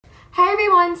Hi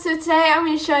everyone, so today I'm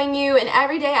going to be showing you an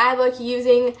everyday eye look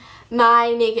using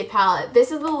my Naked palette.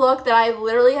 This is the look that I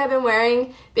literally have been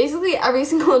wearing basically every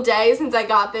single day since I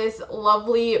got this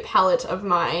lovely palette of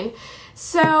mine.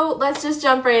 So let's just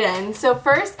jump right in. So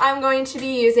first I'm going to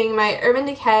be using my Urban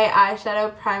Decay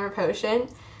eyeshadow primer potion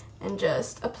and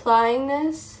just applying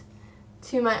this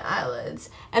to my eyelids.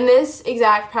 And this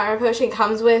exact primer potion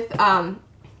comes with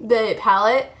the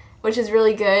palette, which is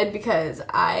really good because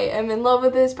I am in love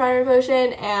with this primer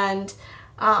potion, and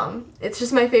it's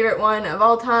just my favorite one of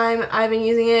all time. I've been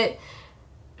using it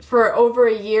for over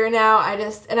a year now.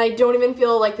 And I don't even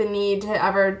feel like the need to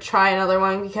ever try another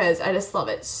one because I just love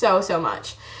it so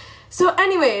much. So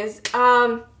anyways,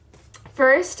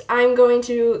 first I'm going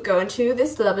to go into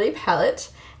this lovely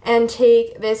palette and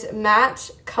take this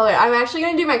matte color. I'm actually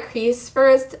going to do my crease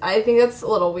first. I think that's a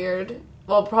little weird.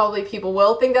 Well, probably people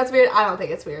will think that's weird. I don't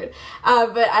think it's weird.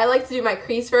 But I like to do my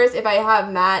crease first if I have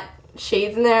matte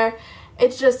shades in there.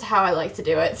 It's just how I like to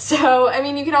do it. So, I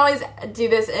mean, you can always do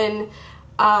this in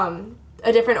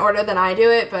a different order than I do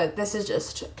it, but this is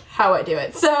just how I do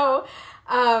it. So,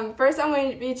 first I'm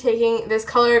going to be taking this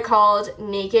color called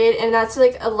Naked, and that's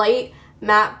like a light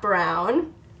matte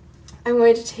brown. I'm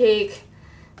going to take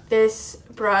this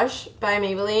brush by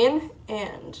Maybelline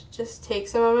and just take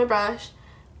some on my brush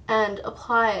and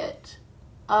apply it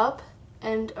up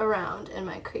and around in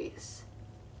my crease.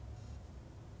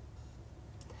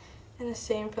 And the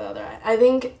same for the other eye. I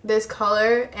think this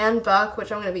color and Buck, which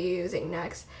I'm going to be using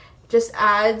next, just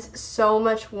adds so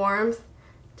much warmth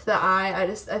to the eye.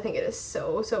 I think it is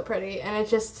so pretty, and it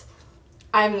just,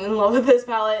 I'm in love with this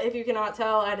palette. If you cannot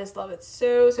tell, I just love it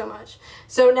so much.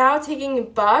 So now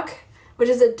taking Buck, which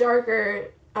is a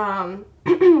darker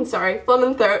sorry, phlegm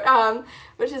and throat,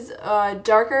 which is a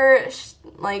darker,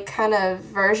 like, kind of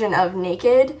version of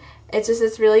Naked. It's just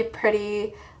this really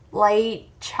pretty, light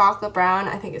chocolate brown.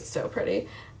 I think it's so pretty.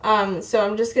 So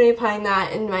I'm just going to be applying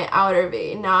that in my outer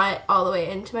V, not all the way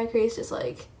into my crease, just,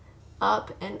 like,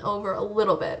 up and over a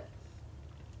little bit.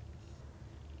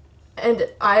 And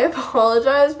I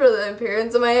apologize for the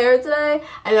appearance of my hair today.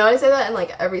 I know I say that in,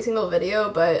 like, every single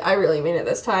video, but I really mean it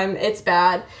this time. It's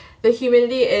bad. The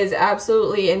humidity is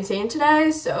absolutely insane today,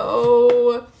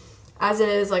 so, as it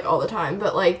is, like, all the time,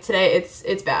 but, like, today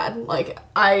it's bad. Like,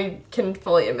 I can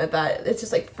fully admit that. It's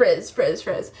just, like, frizz.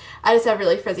 I just have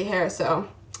really frizzy hair, so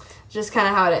just kind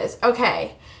of how it is.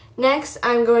 Okay, next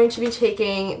I'm going to be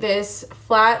taking this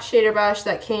flat shader brush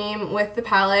that came with the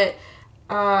palette.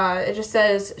 It just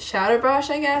says shadow brush,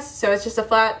 I guess, so it's just a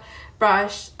flat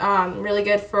brush, really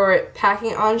good for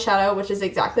packing on shadow, which is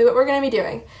exactly what we're going to be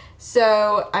doing.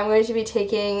 So I'm going to be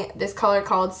taking this color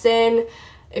called Sin.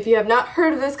 If you have not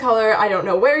heard of this color, I don't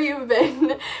know where you've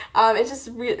been. It's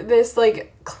just this,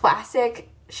 like, classic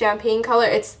champagne color.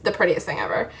 It's the prettiest thing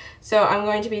ever. So I'm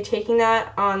going to be taking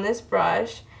that on this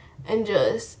brush and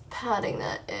just patting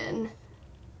that in.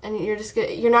 And you're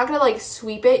not gonna, like,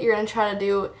 sweep it. You're gonna try to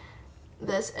do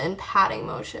this in patting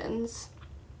motions,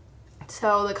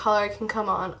 so the color can come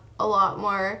on a lot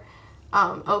more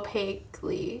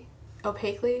opaquely.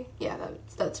 Yeah,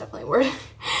 that's definitely a word.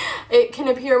 It can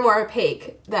appear more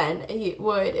opaque than it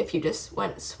would if you just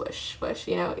went swoosh,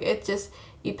 you know. It just,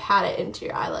 you pat it into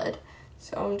your eyelid.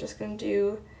 So I'm just going to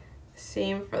do the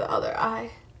same for the other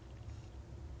eye.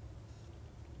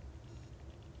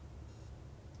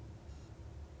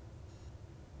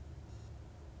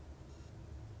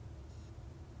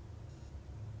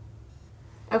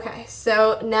 Okay,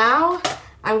 so now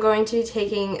I'm going to be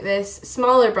taking this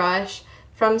smaller brush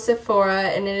from Sephora,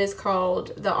 and it is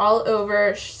called the All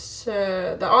Over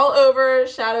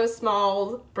Shadow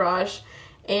Small Brush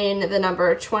in the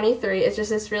number 23. It's just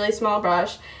this really small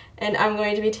brush, and I'm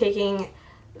going to be taking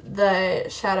the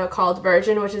shadow called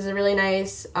Virgin, which is a really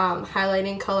nice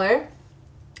highlighting color.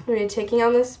 I'm going to be taking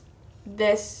on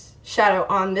this shadow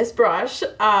on this brush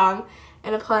and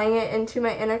applying it into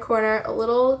my inner corner, a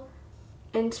little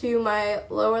into my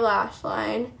lower lash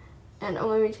line, and I'm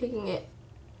going to be taking it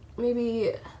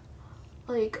maybe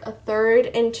like a third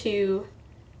into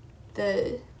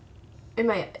in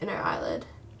my inner eyelid,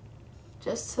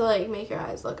 just to, like, make your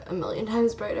eyes look a million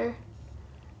times brighter.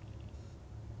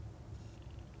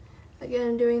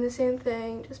 Again, doing the same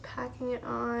thing, just packing it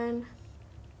on.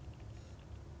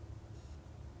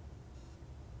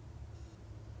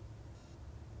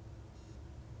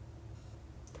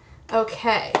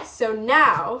 Okay, so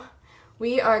now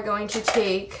we are going to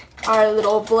take our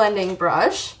little blending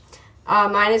brush.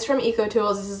 Mine is from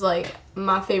EcoTools. This is, like,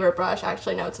 my favorite brush.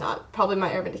 Actually, no, it's not. Probably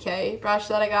my Urban Decay brush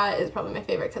that I got is probably my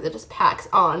favorite because it just packs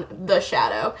on the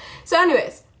shadow. So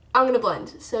anyways, I'm going to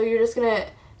blend. So you're just going to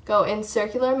go in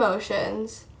circular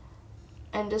motions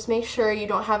and just make sure you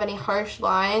don't have any harsh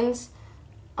lines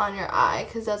on your eye,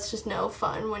 because that's just no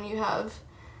fun when you have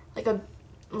like a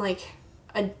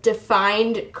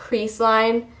defined crease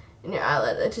line in your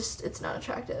eyelid. It's not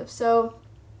attractive. So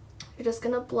you're just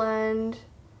gonna blend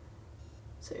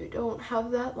so you don't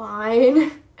have that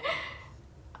line.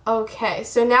 Okay,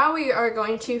 so now we are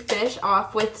going to finish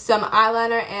off with some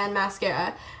eyeliner and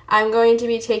mascara. I'm going to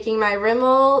be taking my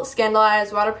Rimmel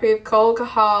Scandalized Waterproof Kohl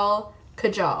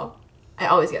Kajal. I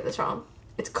always get this wrong.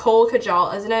 It's Kohl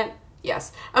Kajal, isn't it?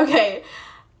 Yes. Okay,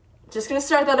 just gonna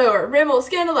start that over. Rimmel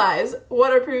Scandalized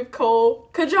Waterproof Kohl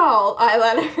Kajal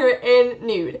eyeliner in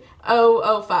nude,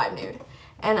 005 nude.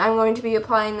 And I'm going to be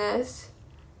applying this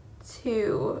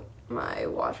to my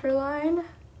waterline.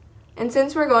 And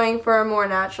since we're going for a more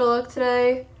natural look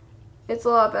today, it's a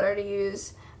lot better to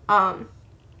use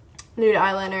nude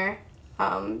eyeliner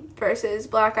versus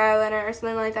black eyeliner or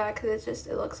something like that, because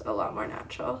it looks a lot more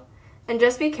natural. And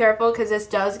just be careful, because this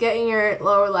does get in your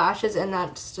lower lashes, and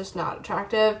that's just not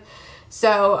attractive.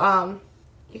 So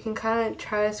you can kind of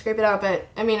try to scrape it out, but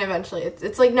I mean, eventually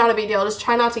it's like not a big deal. Just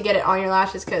try not to get it on your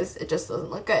lashes, because it just doesn't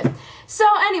look good. So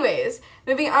anyways,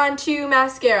 moving on to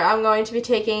mascara, I'm going to be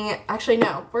taking, actually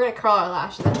no, we're gonna curl our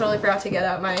lashes. I totally forgot to get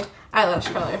out my eyelash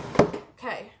curler.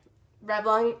 Okay,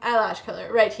 Revlon eyelash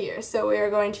curler right here. So we are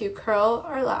going to curl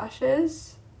our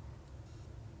lashes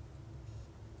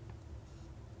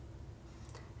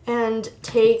and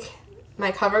take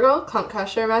my CoverGirl Clump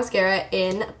Crusher mascara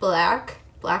in black.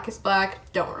 Blackest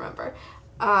black, don't remember.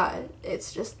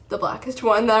 It's just the blackest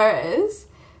one there is.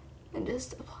 And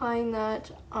just applying that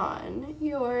on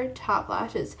your top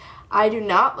lashes. I do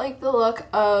not like the look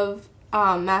of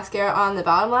mascara on the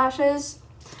bottom lashes,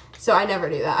 so I never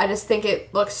do that. I just think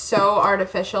it looks so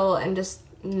artificial and just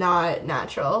not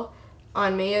natural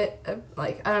on me.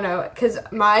 Like, I don't know, because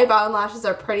my bottom lashes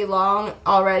are pretty long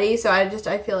already, so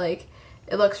I feel like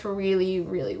it looks really,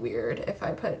 really weird if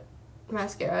I put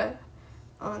mascara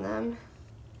on them.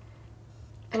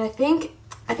 And I think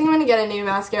I'm gonna get a new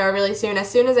mascara really soon. As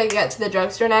soon as I get to the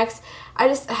drugstore next. I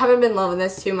just haven't been loving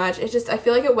this too much. I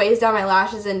feel like it weighs down my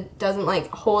lashes and doesn't like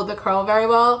hold the curl very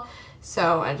well.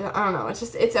 So I don't know,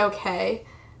 it's okay.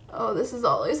 Oh, this is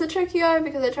always a tricky eye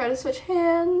because I try to switch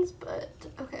hands, but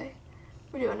okay,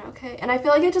 we're doing okay. And I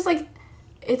feel like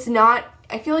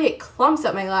I feel like it clumps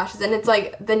up my lashes, and it's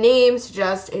like the name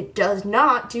suggests it does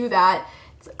not do that.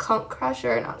 It's a clump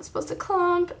crusher, not supposed to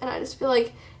clump, and I just feel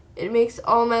like it makes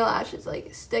all my lashes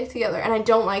like stick together, and I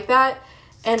don't like that.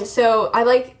 And so I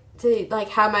like to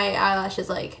have my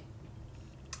eyelashes I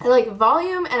like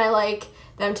volume, and I like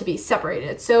them to be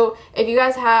separated. So if you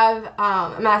guys have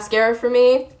a mascara for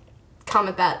me,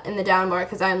 comment that in the down bar,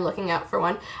 because I'm looking out for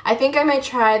one. I think I might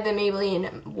try the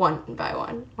Maybelline one by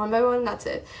one, that's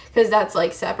it, because that's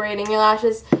like separating your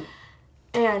lashes.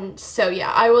 And so yeah,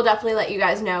 I will definitely let you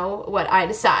guys know what I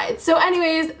decide. So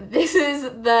anyways, this is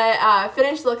the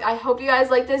finished look. I hope you guys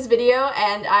like this video,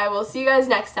 and I will see you guys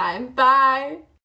next time. Bye!